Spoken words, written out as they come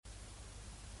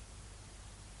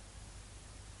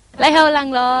Lei ho lang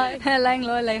loi. Lang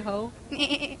loi lei ho.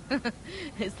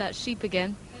 It's that sheep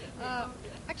again.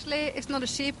 Actually, it's not a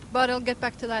sheep, but I'll get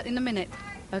back to that in a minute.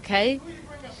 Okay,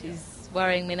 she's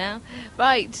worrying me now.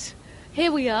 Right,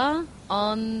 here we are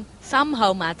on Sam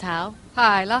Ho Ma Tao.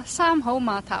 Hai la Sam Ho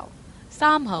Ma Tao.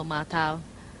 Sam Ho Ma Tao,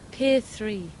 Pier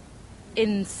 3,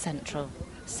 in Central.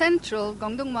 Central,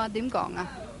 Gong Dong Ma Dim Gong.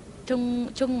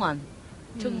 Chungwan.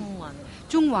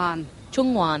 Chungwan.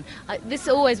 Chungwan. This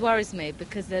always worries me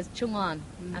because there's Chungwan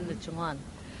and the Chungwan.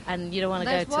 And you don't want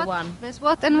to go to one. There's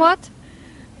what and what?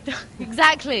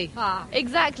 Exactly.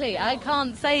 Exactly. I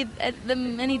can't say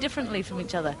them any differently from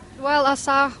each other. Well,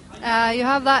 Asa, you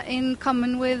have that in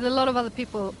common with a lot of other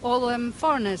people, all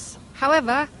foreigners.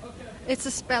 However, it's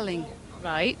a spelling.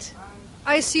 Right.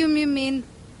 I assume you mean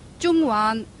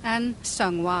Zhongwan and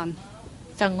Seungwan.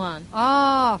 Seungwan.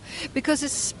 Ah, because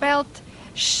it's spelled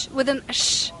with an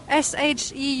sh,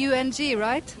 S-H-E-U-N-G,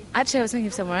 right? Actually, I was thinking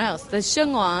of somewhere else. There's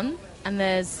Seungwan and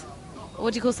there's,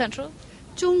 what do you call Central?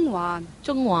 Zhongwan.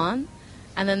 Zhongwan.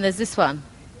 And then there's this one.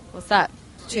 What's that?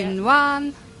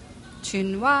 Chunwan.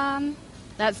 Chunwan.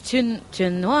 That's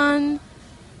Chunwan.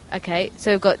 Okay,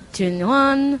 so we've got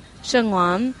Chunwan,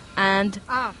 Seungwan, and...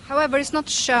 however, it's not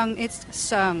Sheng, it's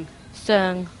Seung.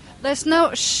 Seung. There's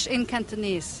no sh in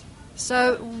Cantonese.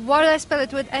 So why do I spell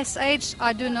it with SH,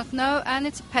 I do not know, and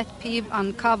it's a pet peeve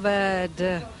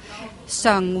uncovered.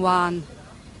 Seungwan.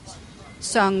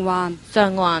 Seungwan.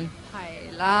 Seungwan.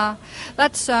 Haila.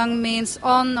 That Seung means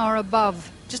on or above,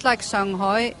 just like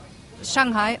Shanghai,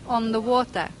 on the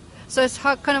water. So it's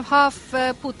kind of half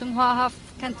Putonghua, half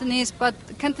Cantonese, but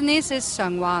Cantonese is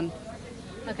Seungwan.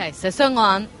 Okay, so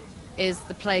Seungwan is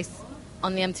the place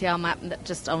on the MTR map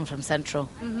just on from Central.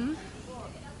 Mm-hmm.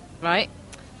 Right?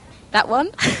 That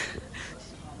one?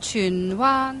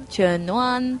 Chunwan.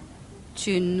 Chunwan.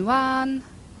 Chunwan.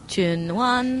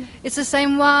 Chunwan. It's the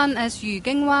same one as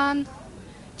Yugengwan.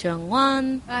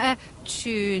 Chungwan.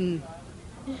 Chun.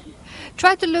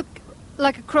 Try to look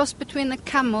like a cross between a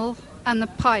camel and a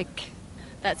pike.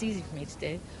 That's easy for me to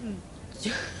do.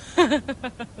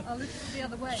 I'll look the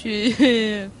other way.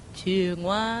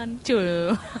 Chungwan.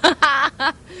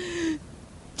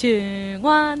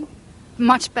 Chungwan.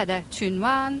 Much better.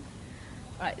 Chunwan.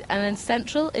 Right, and then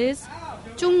Central is?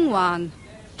 Zhongwan.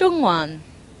 Zhongwan.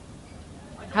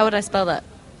 How would I spell that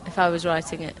if I was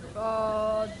writing it?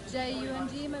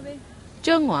 J-U-N-G maybe?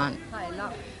 Zhongwan.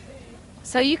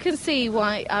 So you can see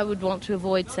why I would want to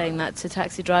avoid saying that to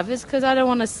taxi drivers, because I don't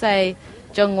want to say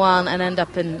Zhongwan and end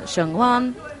up in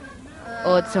Shengwan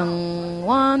or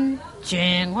Zhongwan,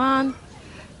 Jingwan.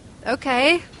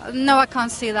 Okay, no, I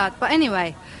can't see that. But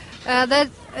anyway,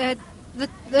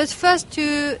 those first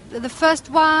two, the first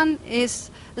one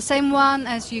is the same one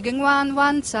as Yugengwan,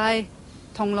 Wan Zai,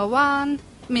 Tonglo Wan,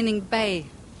 meaning bay.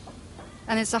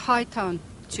 And it's a high tone.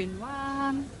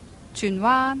 Chunwan,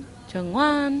 Chunwan.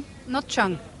 Chungwan. Not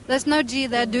Chung. There's no G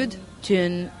there, dude.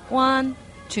 Chunwan.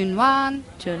 Chunwan.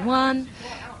 Chunwan.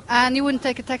 And you wouldn't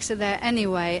take a taxi there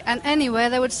anyway. And anyway,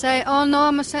 they would say, oh no,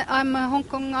 I'm a Hong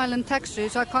Kong Island taxi,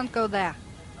 so I can't go there.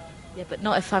 Yeah, but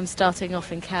not if I'm starting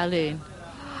off in Kowloon.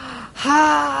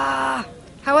 Ha!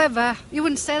 However, you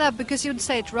wouldn't say that because you would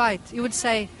say it right. You would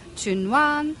say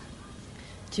Chunwan.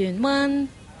 Chunwan.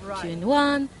 Right.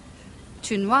 Chunwan.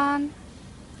 Chunwan.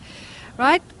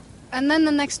 Right? And then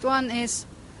the next one is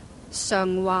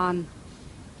Seungwan.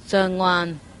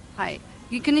 Seungwan. Hi.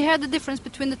 Can you hear the difference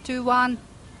between the two? Wan?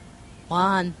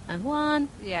 Wan and wan.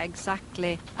 Yeah,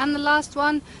 exactly. And the last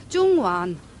one,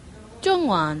 Zhongwan.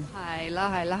 Zhongwan.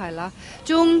 Haila.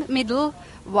 Zhong, middle,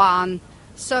 Wan,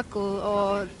 circle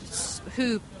or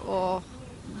hoop or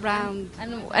round.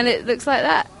 And it looks like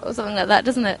that, or something like that,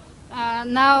 doesn't it?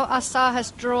 Now Asa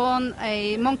has drawn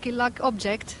a monkey-like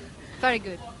object. Very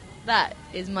good. That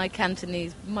is my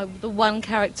Cantonese, the one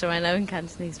character I know in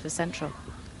Cantonese for Central.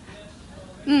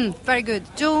 Very good.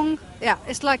 Zhong, yeah,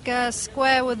 it's like a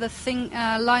square with a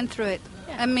line through it.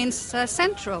 Yeah. It means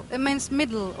central. It means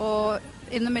middle or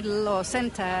in the middle or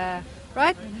center,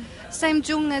 right? Mm-hmm. Same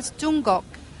Zhong as Zhonggok,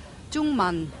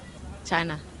 Zhongman.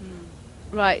 China.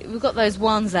 Right, we've got those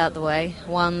ones out the way.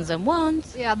 Ones and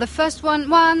ones. Yeah, the first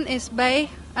one is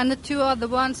bay, and the two other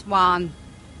ones, wan.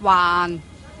 Wan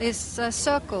is a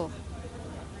circle.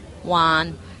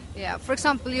 Wan. Yeah, for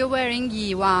example, you're wearing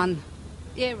yi wan.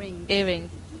 Earrings.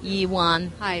 Yi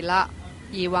wan. Haila.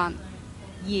 Yi wan.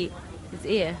 Yi is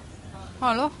ear.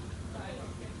 Hello.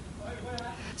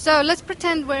 So let's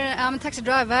pretend I'm a taxi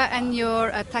driver and you're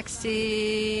a taxi.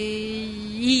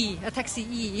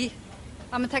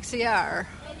 I'm a taxier.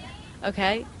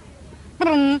 Okay.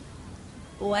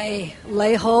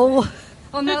 Lei ho.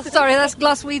 Oh no, sorry, that's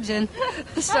Glaswegian.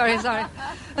 sorry.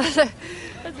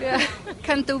 Yeah,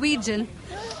 Cantowegian.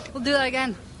 We'll do that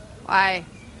again. Why?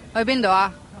 I've been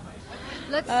there.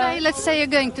 Let's say you're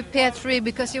going to Pier 3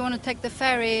 because you want to take the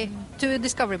ferry to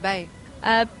Discovery Bay.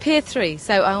 Pier 3,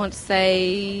 so I want to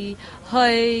say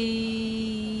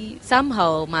Hoi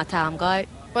Samho Matam Guy.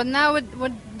 But now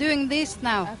we're doing this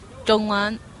now.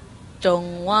 Zhongwan,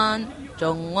 Zhongwan,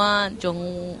 Zhongwan,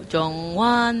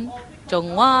 Zhongwan,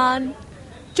 Zhongwan,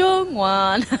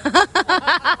 Zhongwan.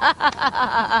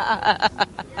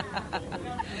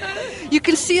 You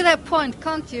can see that point,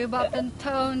 can't you, about the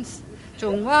tones?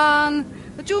 Zhongwan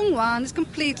is a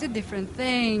completely different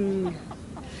thing.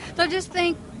 So just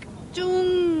think,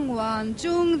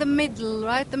 Zhong, the middle,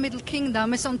 right? The middle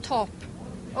kingdom is on top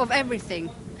of everything.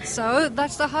 So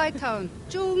that's the high tone,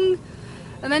 Zhong.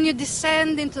 And then you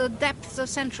descend into the depths of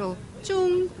central,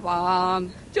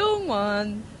 Zhongwan.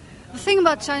 Zhongwan. The thing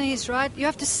about Chinese, right? You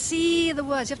have to see the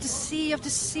words. You have to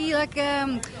see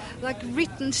like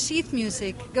written sheet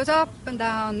music. Goes up and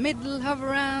down, middle, hover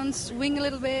around, swing a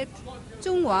little bit.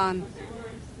 Zhongwan.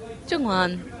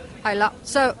 Zhongwan.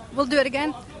 So we'll do it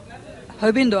again.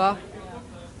 Hobindua.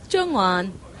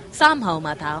 Zhongwan. Samho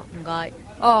Matao Guy.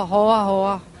 Oh,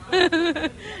 hoa. You're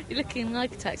looking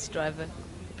like a taxi driver,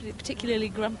 a particularly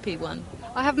grumpy one.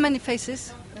 I have many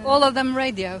faces, all of them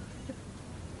radio.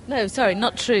 No, sorry,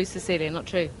 not true, Cecilia, not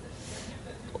true.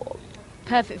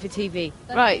 Perfect for TV.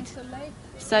 Right.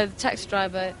 So the taxi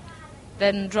driver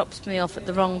then drops me off at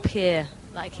the wrong pier,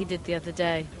 like he did the other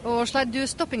day. Or shall I do a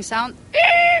stopping sound?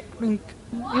 You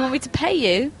want me to pay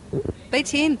you? 俾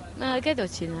錢 No, get到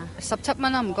錢啊. 17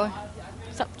蚊啊，唔該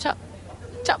Chop.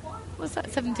 What's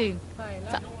that? 17.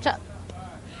 Chop.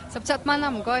 17蚊啊，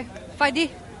唔該 快啲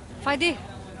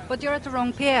But you're at the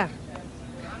wrong pier.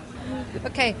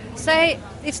 Okay, say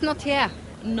it's not here.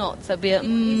 Not, so be a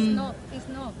It's not.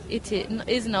 It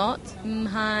is not.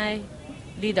 Hi,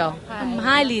 Lido.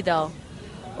 Hi, Lido.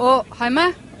 哦，係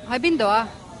咩？喺邊度啊？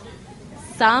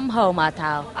 Sam Ho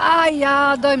Matao. 哎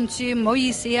呀，對唔住，唔好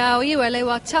意思啊，我以為你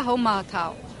話七號碼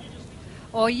頭。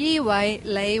我以為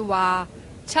你話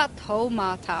七號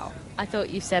碼頭。 I thought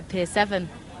you said Pier 7.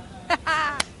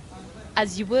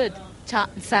 As you would.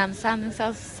 Sam sounding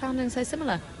so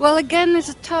similar. Well, again, it's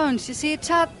the tones. You see,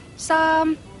 chat,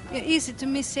 Sam, easy to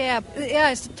miss here. Yeah,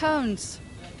 it's the tones.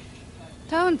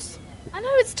 Tones. I know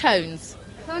it's tones.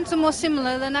 Tones are more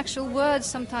similar than actual words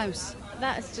sometimes.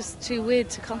 That's just too weird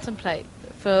to contemplate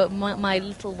for my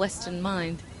little Western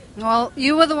mind. Well,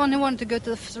 you were the one who wanted to go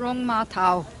to the Srong Ma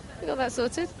Tao. We got that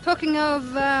sorted. Talking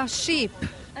of sheep.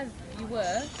 As you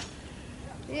were.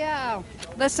 Yeah,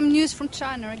 there's some news from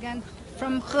China again,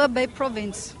 from Hebei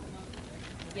province.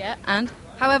 Yeah, and?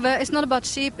 However, it's not about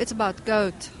sheep, it's about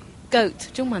goat.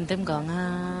 Goat. 中文點講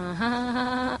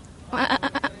啊?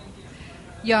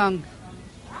 Young.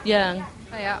 Young.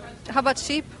 Yeah. How about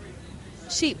sheep?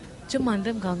 Sheep. 中文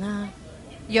點講啊?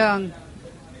 Young.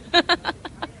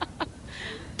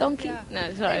 Donkey? Yeah.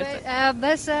 No, sorry. Anyway,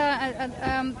 there's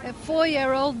a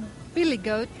 4-year-old billy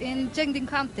goat in Jiangding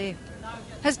County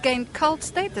has gained cult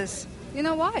status. You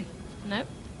know why? No.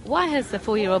 Why has the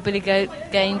 4-year-old billy goat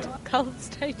gained cult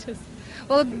status?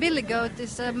 Well, a billy goat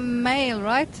is a male,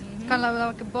 right? Mm-hmm. Kind of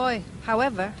like a boy.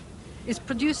 However, is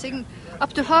producing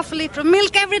up to half a liter of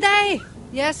milk every day.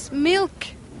 Yes, milk.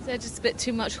 Is there just a bit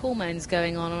too much hormones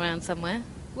going on around somewhere?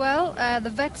 Well,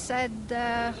 the vet said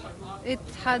it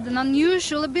had an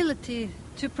unusual ability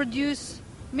to produce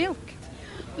milk.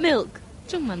 Milk.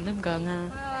 中文點講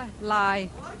啊? Lie.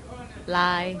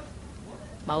 Lie.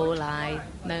 冇 lie.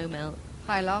 No milk.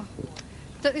 Hello.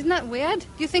 Isn't that weird?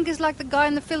 Do you think it's like the guy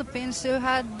in the Philippines who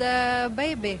had a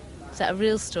baby? Is that a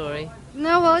real story?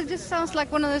 No, well, it just sounds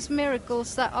like one of those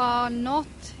miracles that are not,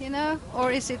 you know?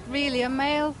 Or is it really a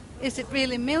male? Is it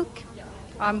really milk?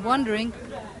 I'm wondering.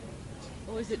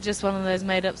 Or is it just one of those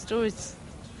made-up stories?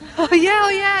 Oh,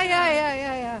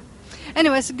 yeah.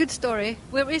 Anyway, it's a good story.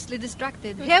 We're easily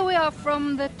distracted. Here we are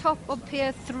from the top of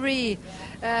Pier 3.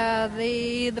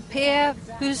 The pier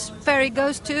whose ferry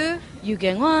goes to?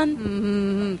 Yugenwan.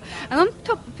 Mm-hmm. And on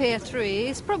top of Pier 3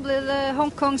 is probably the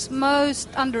Hong Kong's most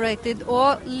underrated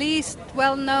or least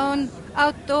well-known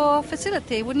outdoor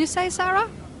facility. Wouldn't you say, Sarah?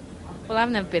 Well, I've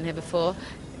never been here before.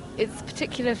 It's a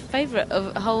particular favourite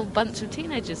of a whole bunch of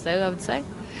teenagers, though, I would say.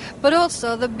 But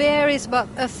also, the beer is about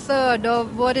a third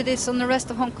of what it is on the rest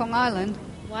of Hong Kong Island.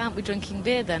 Why aren't we drinking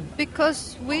beer, then?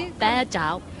 Because we... Bad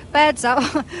out. Beds out.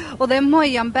 Well, they're more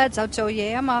young beds out, so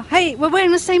yeah. Hey, we're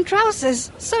wearing the same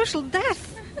trousers. Social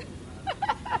death.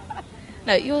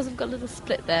 No, yours have got a little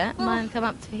split there. Mine come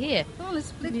up to here. Oh, let's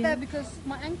split there because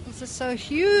my ankles are so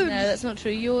huge. No, that's not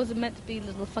true. Yours are meant to be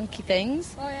little funky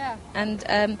things. Oh, yeah.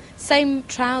 And same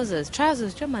trousers.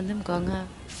 Trousers, chung man them gong ha.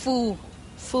 Full.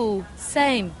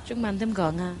 Same. Chung man them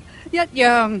gong ha. Yat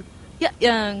young. Yat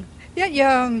young. Yat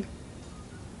young.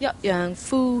 Yat young.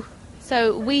 Full.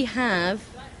 So we have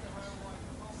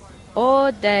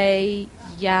all day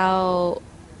yao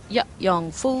yat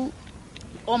young full.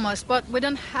 Almost, but we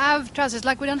don't have trousers.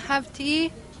 Like we don't have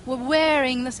tea. We're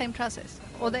wearing the same trousers.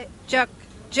 Or they juk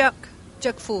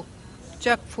fu.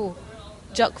 Juk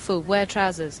fu. Wear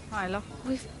trousers. Hello.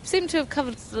 We seem to have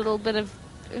covered a little bit of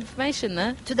information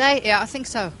there. Today, yeah, I think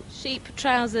so. Sheep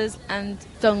trousers and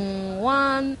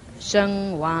dongwan,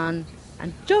 shengwan,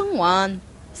 and zhongwan,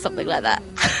 something like that.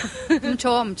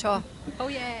 Mcho. Oh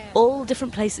yeah. All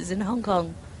different places in Hong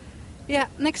Kong. Yeah,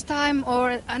 next time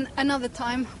or another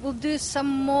time we'll do some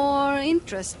more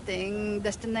interesting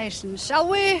destinations, shall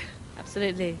we?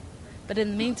 Absolutely. But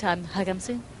in the meantime, hagam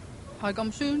soon.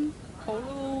 Hagam soon.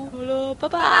 Hello. Bye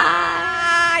bye.